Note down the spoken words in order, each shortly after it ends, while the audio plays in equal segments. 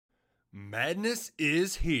Madness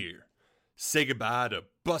is here. Say goodbye to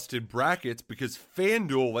busted brackets because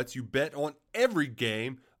FanDuel lets you bet on every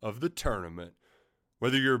game of the tournament.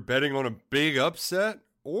 Whether you're betting on a big upset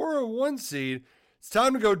or a one seed, it's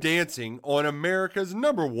time to go dancing on America's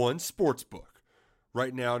 #1 sportsbook.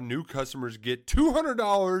 Right now, new customers get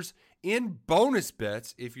 $200 in bonus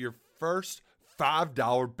bets if your first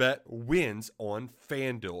 $5 bet wins on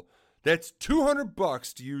FanDuel. That's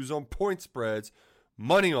 $200 to use on point spreads,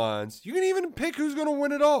 money lines. You can even pick who's going to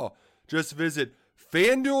win it all. Just visit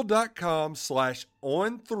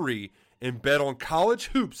FanDuel.com/on3 and bet on college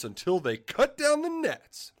hoops until they cut down the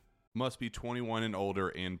nets. Must be 21 and older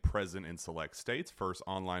and present in select states. First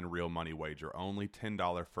online real money wager only.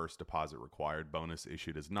 $10 first deposit required. Bonus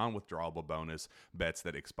issued as non-withdrawable bonus. Bets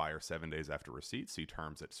that expire 7 days after receipt. See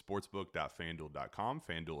terms at sportsbook.fanduel.com.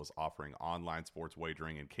 FanDuel is offering online sports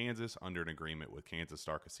wagering in Kansas under an agreement with Kansas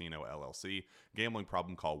Star Casino, LLC. Gambling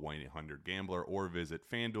problem? Call 1-800-GAMBLER or visit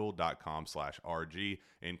fanduel.com/RG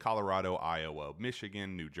in Colorado, Iowa,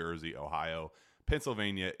 Michigan, New Jersey, Ohio,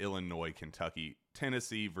 Pennsylvania, Illinois, Kentucky,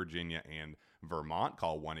 Tennessee, Virginia, and Vermont.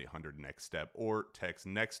 Call 1-800-NEXT-STEP or text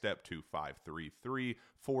NEXT-STEP to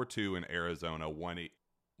 53342 in Arizona,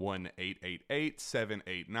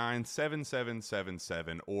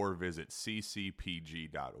 1-888-789-7777 or visit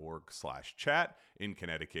ccpg.org/chat. In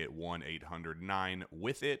Connecticut,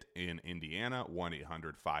 1-800-9-WITH-IT. In Indiana,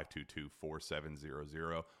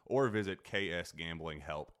 1-800-522-4700 or visit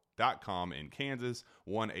ksgamblinghelp.com. In Kansas,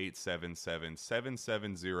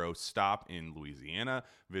 1-877-770-STOP in Louisiana.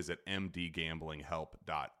 Visit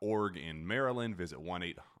mdgamblinghelp.org in Maryland. Visit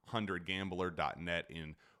 1-800-gambler.net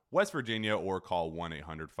in West Virginia or call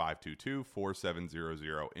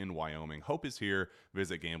 1-800-522-4700 in Wyoming. Hope is here.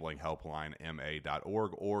 Visit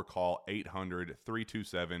gamblinghelplinema.org or call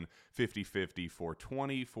 800-327-5050 for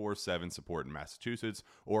 24/7 support in Massachusetts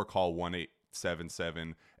or call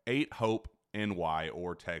 1-877-8-HOPE NY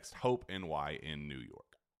or text Hope NY in New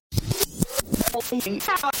York.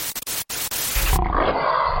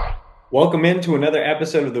 Welcome into another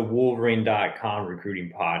episode of the Wolverine.com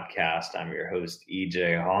recruiting podcast. I'm your host,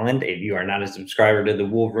 EJ Holland. If you are not a subscriber to the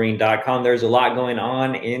Wolverine.com, there's a lot going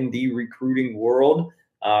on in the recruiting world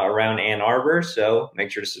around Ann Arbor. So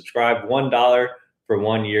make sure to subscribe. $1 for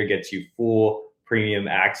 1 year gets you full premium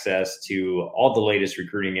access to all the latest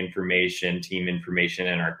recruiting information, team information,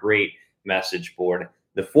 and our great message board.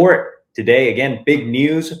 The fort today, again, big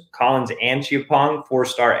news. Collins Acheampong,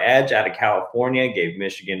 4-star edge out of California, gave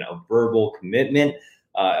Michigan a verbal commitment.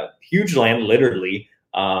 Huge land, literally.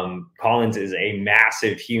 Collins is a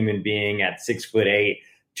massive human being at 6'8",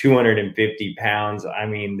 250 pounds. I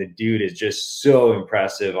mean, the dude is just so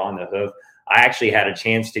impressive on the hoof. I actually had a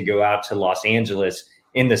chance to go out to Los Angeles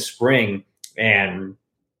in the spring, and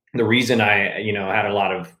the reason I, had a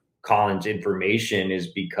lot of Collins information is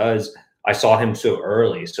because I saw him so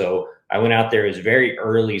early. So I went out there. It was very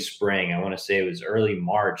early spring. I want to say it was early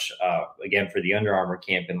March, again, for the Under Armour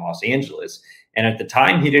camp in Los Angeles. And at the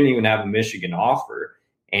time, he didn't even have a Michigan offer.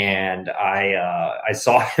 And I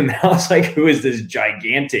saw him, and I was like, who is this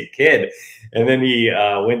gigantic kid? And then he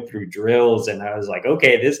went through drills, and I was like,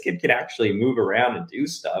 okay, this kid can actually move around and do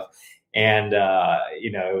stuff. And,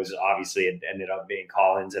 it was obviously, it ended up being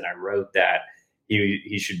Collins. And I wrote that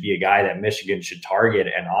he should be a guy that Michigan should target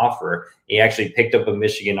and offer. He actually picked up a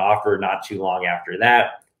Michigan offer not too long after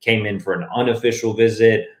that, came in for an unofficial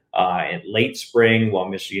visit in late spring while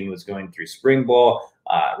Michigan was going through spring ball,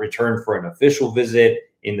 returned for an official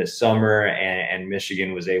visit in the summer, and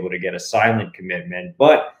Michigan was able to get a silent commitment.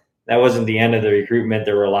 But that wasn't the end of the recruitment.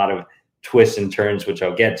 There were a lot of twists and turns, which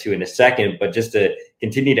I'll get to in a second. But just to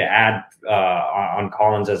continue to add on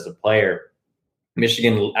Collins as a player,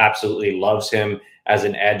 Michigan absolutely loves him as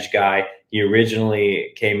an edge guy. He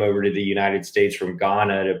originally came over to the United States from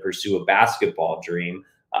Ghana to pursue a basketball dream,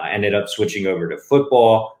 ended up switching over to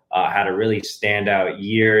football, had a really standout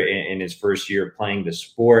year in his first year playing the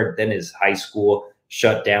sport. Then his high school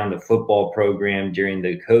shut down the football program during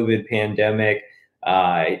the COVID pandemic.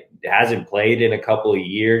 Hasn't played in a couple of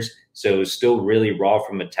years, so still really raw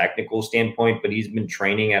from a technical standpoint, but he's been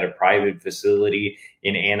training at a private facility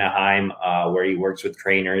in Anaheim where he works with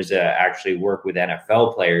trainers that actually work with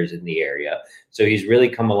NFL players in the area. So he's really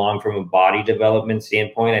come along from a body development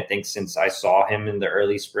standpoint. I think since I saw him in the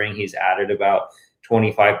early spring, he's added about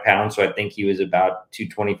 25 pounds. So I think he was about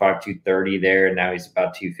 225, 230 there, and now he's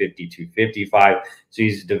about 250, 255. So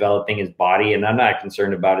he's developing his body, and I'm not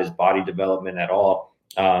concerned about his body development at all,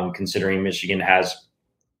 considering Michigan has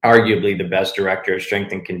arguably the best director of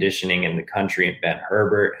strength and conditioning in the country in Ben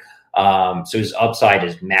Herbert. So his upside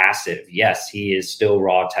is massive. Yes, he is still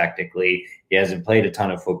raw technically. He hasn't played a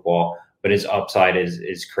ton of football, but his upside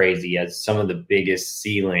is crazy. He has some of the biggest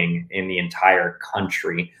ceiling in the entire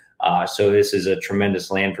country. So this is a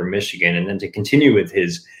tremendous land for Michigan. And then to continue with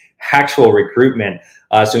his actual recruitment.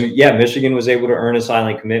 Michigan was able to earn a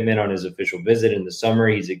silent commitment on his official visit in the summer.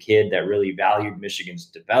 He's a kid that really valued Michigan's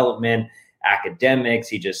development, academics.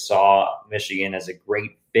 He just saw Michigan as a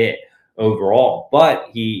great fit overall, but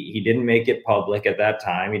he didn't make it public at that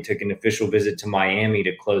time. He took an official visit to Miami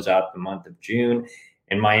to close out the month of June,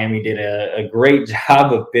 and Miami did a great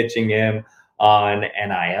job of pitching him on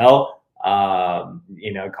NIL.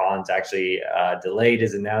 Collins actually delayed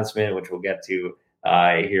his announcement, which we'll get to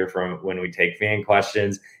here from when we take fan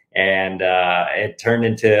questions. And it turned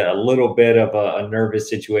into a little bit of a nervous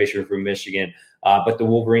situation for Michigan. But the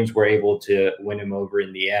Wolverines were able to win him over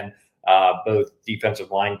in the end. Both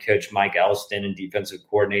defensive line coach Mike Elston and defensive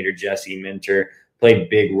coordinator Jesse Minter played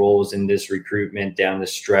big roles in this recruitment down the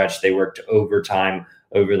stretch. They worked overtime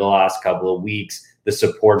over the last couple of weeks. The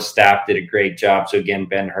support staff did a great job. So again,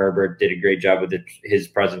 Ben Herbert did a great job with his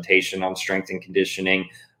presentation on strength and conditioning.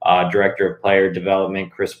 Director of Player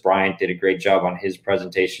Development Chris Bryant did a great job on his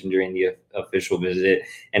presentation during the official visit.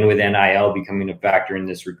 And with NIL becoming a factor in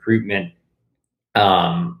this recruitment,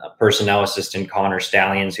 personnel assistant Connor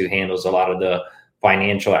Stallions, who handles a lot of the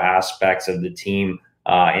financial aspects of the team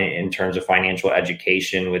in terms of financial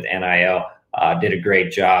education with NIL, did a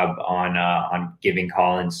great job on giving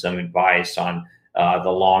Collins some advice on the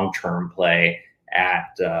long-term play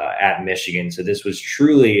at Michigan. So this was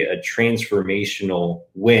truly a transformational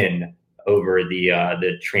win over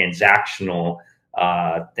the transactional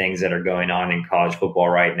things that are going on in college football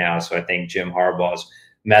right now. So I think Jim Harbaugh's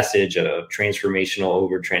message of transformational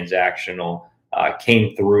over transactional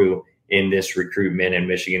came through in this recruitment, and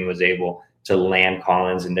Michigan was able to land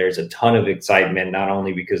Collins. And there's a ton of excitement, not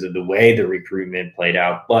only because of the way the recruitment played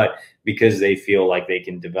out, but because they feel like they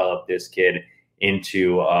can develop this kid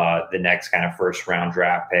into the next kind of first round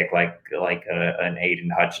draft pick, like an Aiden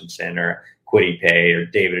Hutchinson or Kwity Paye or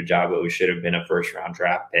David Ojabo, who should have been a first round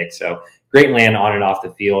draft pick. So great land on and off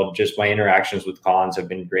the field. Just my interactions with Collins have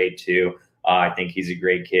been great too. I think he's a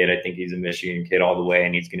great kid. I think he's a Michigan kid all the way,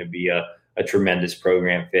 and he's going to be a tremendous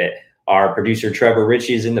program fit. Our producer, Trevor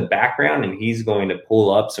Ritchie, is in the background, and he's going to pull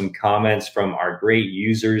up some comments from our great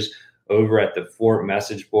users over at the Fort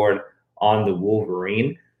message board on the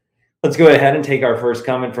Wolverine. Let's go ahead and take our first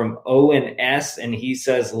comment from Owen S. And he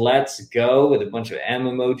says, let's go, with a bunch of M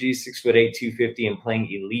emojis, 6'8", 250, and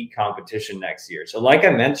playing elite competition next year. So like I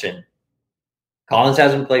mentioned, Collins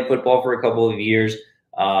hasn't played football for a couple of years.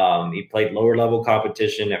 He played lower level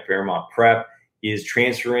competition at Fairmont Prep. He is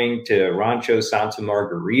transferring to Rancho Santa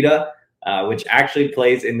Margarita, which actually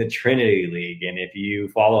plays in the Trinity League. And if you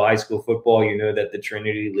follow high school football, you know that the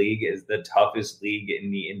Trinity League is the toughest league in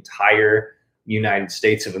the entire United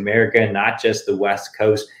States of America, not just the West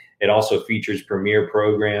Coast. It also features premier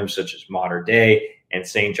programs such as Mater Dei and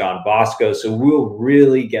St. John Bosco. So we'll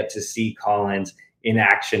really get to see Collins in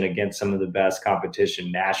action against some of the best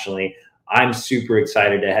competition nationally. I'm super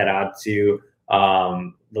excited to head out to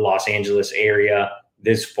the Los Angeles area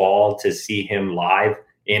this fall to see him live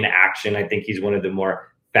in action. I think he's one of the more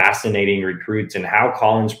fascinating recruits, and how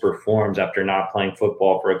Collins performs after not playing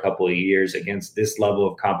football for a couple of years against this level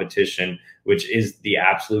of competition, which is the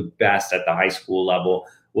absolute best at the high school level,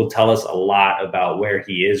 will tell us a lot about where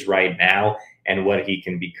he is right now and what he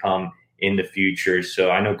can become in the future.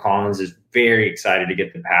 So I know Collins is very excited to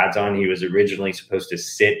get the pads on. He was originally supposed to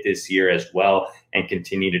sit this year as well and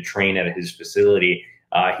continue to train at his facility.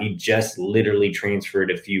 He just literally transferred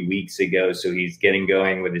a few weeks ago, so he's getting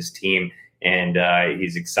going with his team, and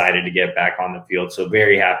he's excited to get back on the field. So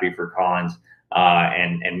very happy for Collins,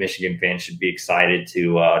 and Michigan fans should be excited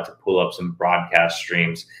to pull up some broadcast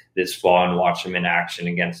streams this fall and watch him in action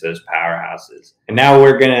against those powerhouses. And now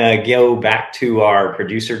we're going to go back to our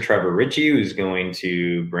producer, Trevor Ritchie, who's going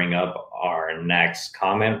to bring up our next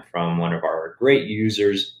comment from one of our great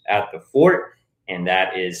users at the Fort. And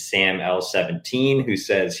that is Sam L17, who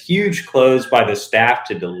says, huge close by the staff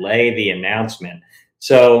to delay the announcement.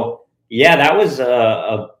 So yeah, that was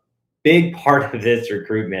a big part of this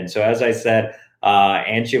recruitment. So as I said,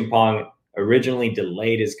 Acheampong originally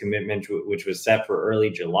delayed his commitment, which was set for early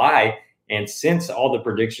July. And since all the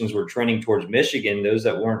predictions were trending towards Michigan, those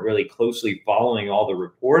that weren't really closely following all the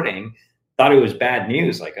reporting thought it was bad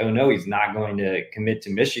news. Like, oh no, he's not going to commit to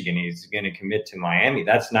Michigan. He's going to commit to Miami.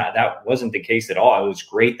 That wasn't the case at all. It was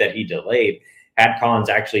great that he delayed. Had Collins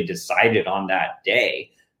actually decided on that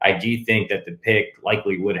day, I do think that the pick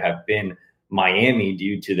likely would have been Miami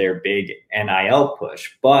due to their big NIL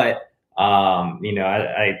push. But,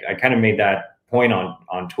 I kind of made that point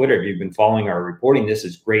on Twitter, if you've been following our reporting, this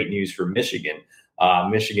is great news for Michigan.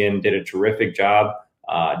 Michigan did a terrific job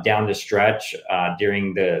down the stretch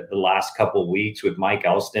during the last couple of weeks with Mike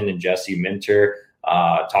Elston and Jesse Minter,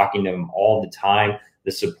 talking to them all the time.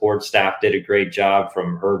 The support staff did a great job,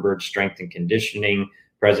 from Herbert's strength and conditioning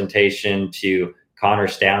presentation to Connor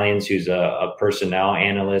Stallions, who's a personnel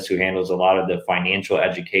analyst who handles a lot of the financial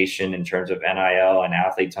education in terms of NIL and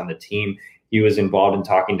athletes on the team. He was involved in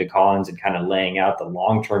talking to Collins and kind of laying out the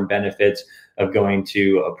long-term benefits of going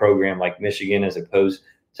to a program like Michigan as opposed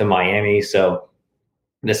to Miami. So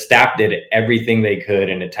the staff did everything they could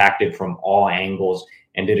and attacked it from all angles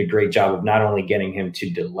and did a great job of not only getting him to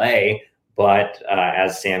delay, but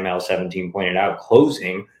as Sam L17 pointed out,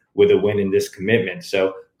 closing with a win in this commitment.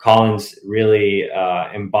 So Collins really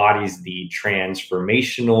embodies the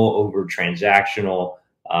transformational over transactional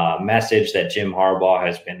message that Jim Harbaugh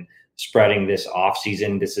has been spreading this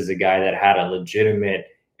offseason. This is a guy that had a legitimate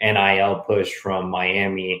NIL push from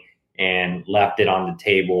Miami and left it on the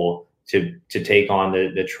table to take on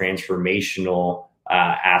the transformational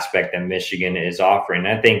aspect that Michigan is offering.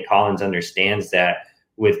 I think Collins understands that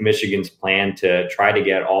with Michigan's plan to try to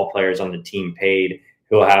get all players on the team paid,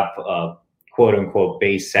 he'll have a quote unquote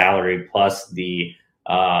base salary plus the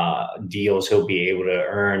deals he'll be able to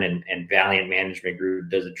earn. And Valiant Management Group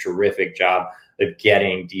does a terrific job of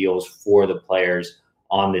getting deals for the players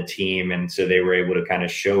on the team. And so they were able to kind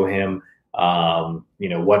of show him,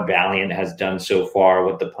 what Valiant has done so far,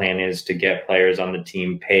 what the plan is to get players on the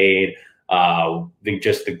team paid,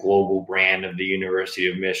 just the global brand of the University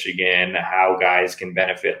of Michigan, how guys can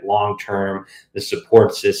benefit long-term, the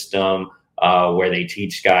support system, where they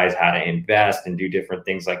teach guys how to invest and do different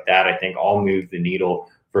things like that. I think all move the needle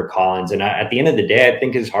for Collins. And at the end of the day, I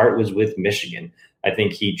think his heart was with Michigan. I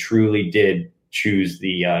think he truly did choose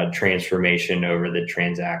the transformation over the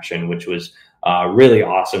transaction, which was really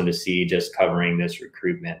awesome to see just covering this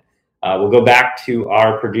recruitment. We'll go back to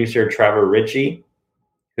our producer, Trevor Ritchie,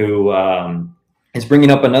 who is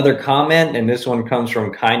bringing up another comment, and this one comes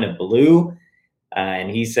from Kind of Blue. And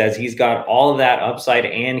he says he's got all of that upside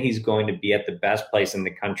and he's going to be at the best place in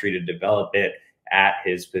the country to develop it at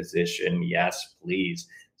his position. Yes, please.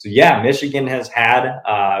 So, yeah, Michigan has had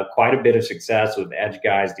quite a bit of success with edge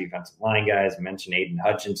guys, defensive line guys. I mentioned Aiden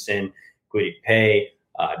Hutchinson, Kwity Paye,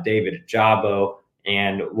 David Ajabo.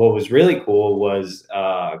 And what was really cool was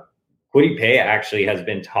Kwity Paye actually has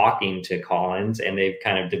been talking to Collins, and they've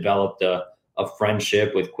kind of developed a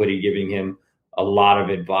friendship, with Kwity giving him a lot of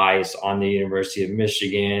advice on the University of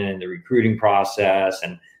Michigan and the recruiting process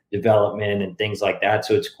and development and things like that.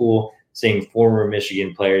 So it's cool seeing former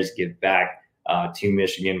Michigan players give back to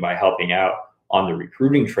Michigan by helping out on the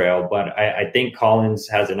recruiting trail. But I think Collins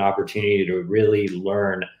has an opportunity to really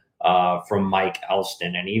learn from Mike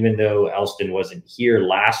Elston. And even though Elston wasn't here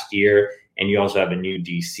last year, and you also have a new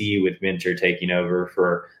DC with Minter taking over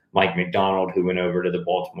for Mike McDonald, who went over to the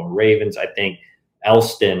Baltimore Ravens, I think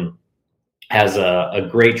Elston has a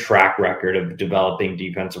great track record of developing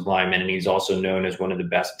defensive linemen, and he's also known as one of the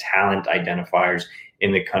best talent identifiers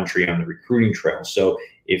in the country on the recruiting trail. So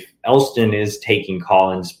if Elston is taking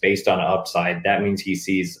Collins based on upside, that means he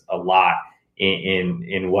sees a lot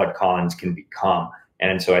in what Collins can become.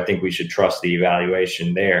 And so I think we should trust the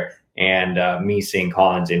evaluation there. And me seeing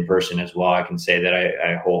Collins in person as well, I can say that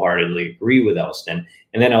I wholeheartedly agree with Elston.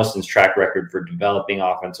 And then Elston's track record for developing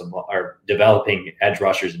developing edge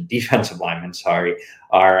rushers and defensive linemen,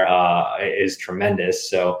 is tremendous.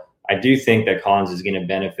 So I do think that Collins is going to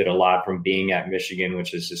benefit a lot from being at Michigan,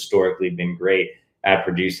 which has historically been great at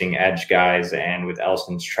producing edge guys. And with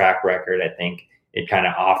Elston's track record, I think it kind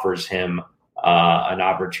of offers him an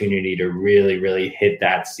opportunity to really, really hit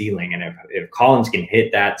that ceiling. And if Collins can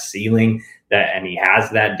hit that ceiling, and he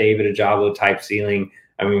has that David Ajabo type ceiling,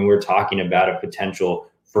 I mean, we're talking about a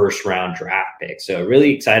potential first-round draft pick. So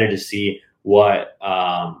really excited to see what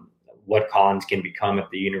Collins can become at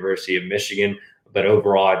the University of Michigan. But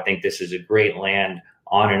overall, I think this is a great land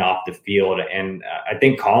on and off the field. And I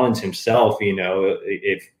think Collins himself,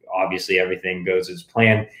 if obviously everything goes as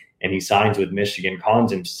planned and he signs with Michigan,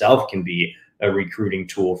 Collins himself can be a recruiting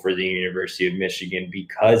tool for the University of Michigan,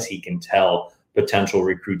 because he can tell potential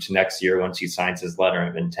recruits next year once he signs his letter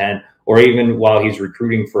of intent, or even while he's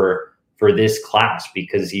recruiting for this class,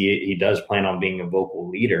 because he does plan on being a vocal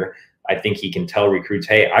leader. I think he can tell recruits,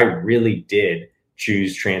 hey, I really did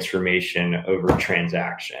choose transformation over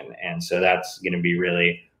transaction. And so that's going to be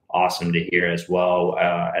really awesome to hear as well,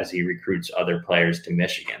 as he recruits other players to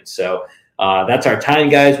Michigan. So that's our time,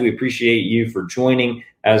 guys. We appreciate you for joining.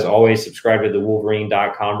 As always, subscribe to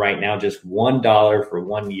thewolverine.com right now. Just $1 for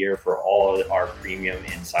 1 year for all of our premium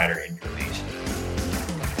insider information.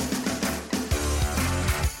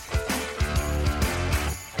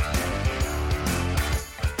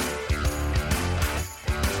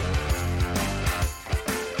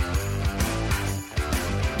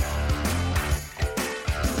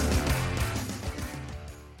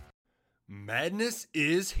 Madness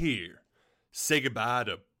is here. Say goodbye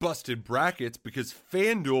to busted brackets because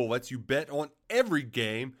FanDuel lets you bet on every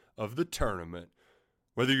game of the tournament.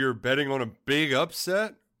 Whether you're betting on a big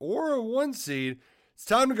upset or a one seed, it's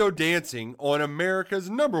time to go dancing on America's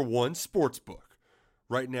 #1 sportsbook.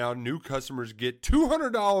 Right now, new customers get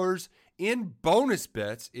 $200 in bonus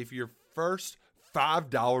bets if your first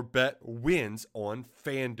 $5 bet wins on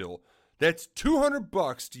FanDuel. That's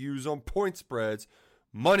 $200 to use on point spreads,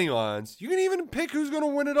 money lines. You can even pick who's going to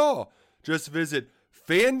win it all. Just visit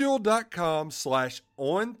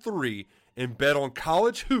FanDuel.com/on3 and bet on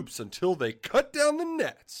college hoops until they cut down the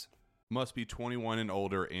nets. Must be 21 and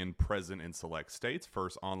older and present in select states.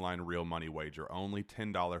 First online real money wager only.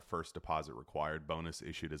 $10 first deposit required. Bonus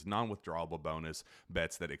issued as non-withdrawable bonus.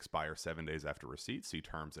 Bets that expire 7 days after receipt. See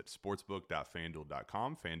terms at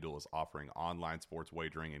sportsbook.fanduel.com. FanDuel is offering online sports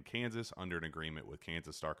wagering in Kansas under an agreement with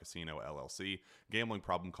Kansas Star Casino LLC. Gambling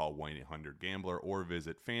problem? Call 1-800-GAMBLER or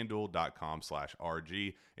visit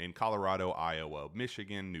fanduel.com/RG in Colorado, Iowa,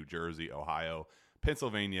 Michigan, New Jersey, Ohio,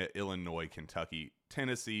 Pennsylvania, Illinois, Kentucky,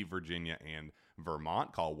 Tennessee, Virginia, and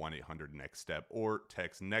Vermont. Call 1-800-NEXT-STEP or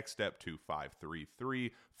text NEXT STEP to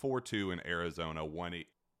 53342. In Arizona,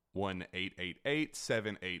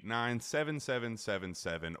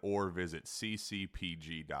 1-888-789-7777 or visit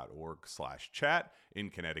ccpg.org/chat.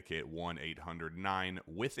 In Connecticut,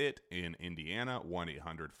 1-800-9-WITH-IT. In Indiana,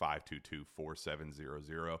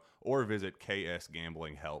 1-800-522-4700 or visit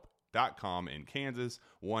ksgamblinghelp.com. In Kansas,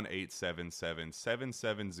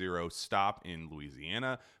 1-877-770-STOP. In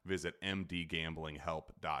Louisiana, visit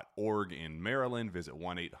mdgamblinghelp.org. In Maryland, visit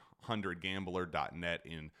 1-800-gambler.net.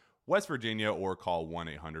 In West Virginia, or call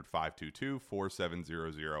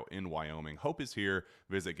 1-800-522-4700. In Wyoming, hope is here.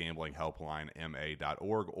 Visit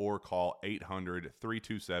gamblinghelplinema.org or call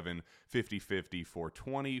 800-327-5050 for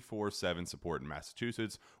 24/7 support in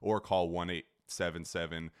Massachusetts, or call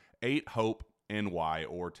 1-877-8-HOPE NY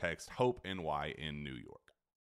or text HOPE NY in New York.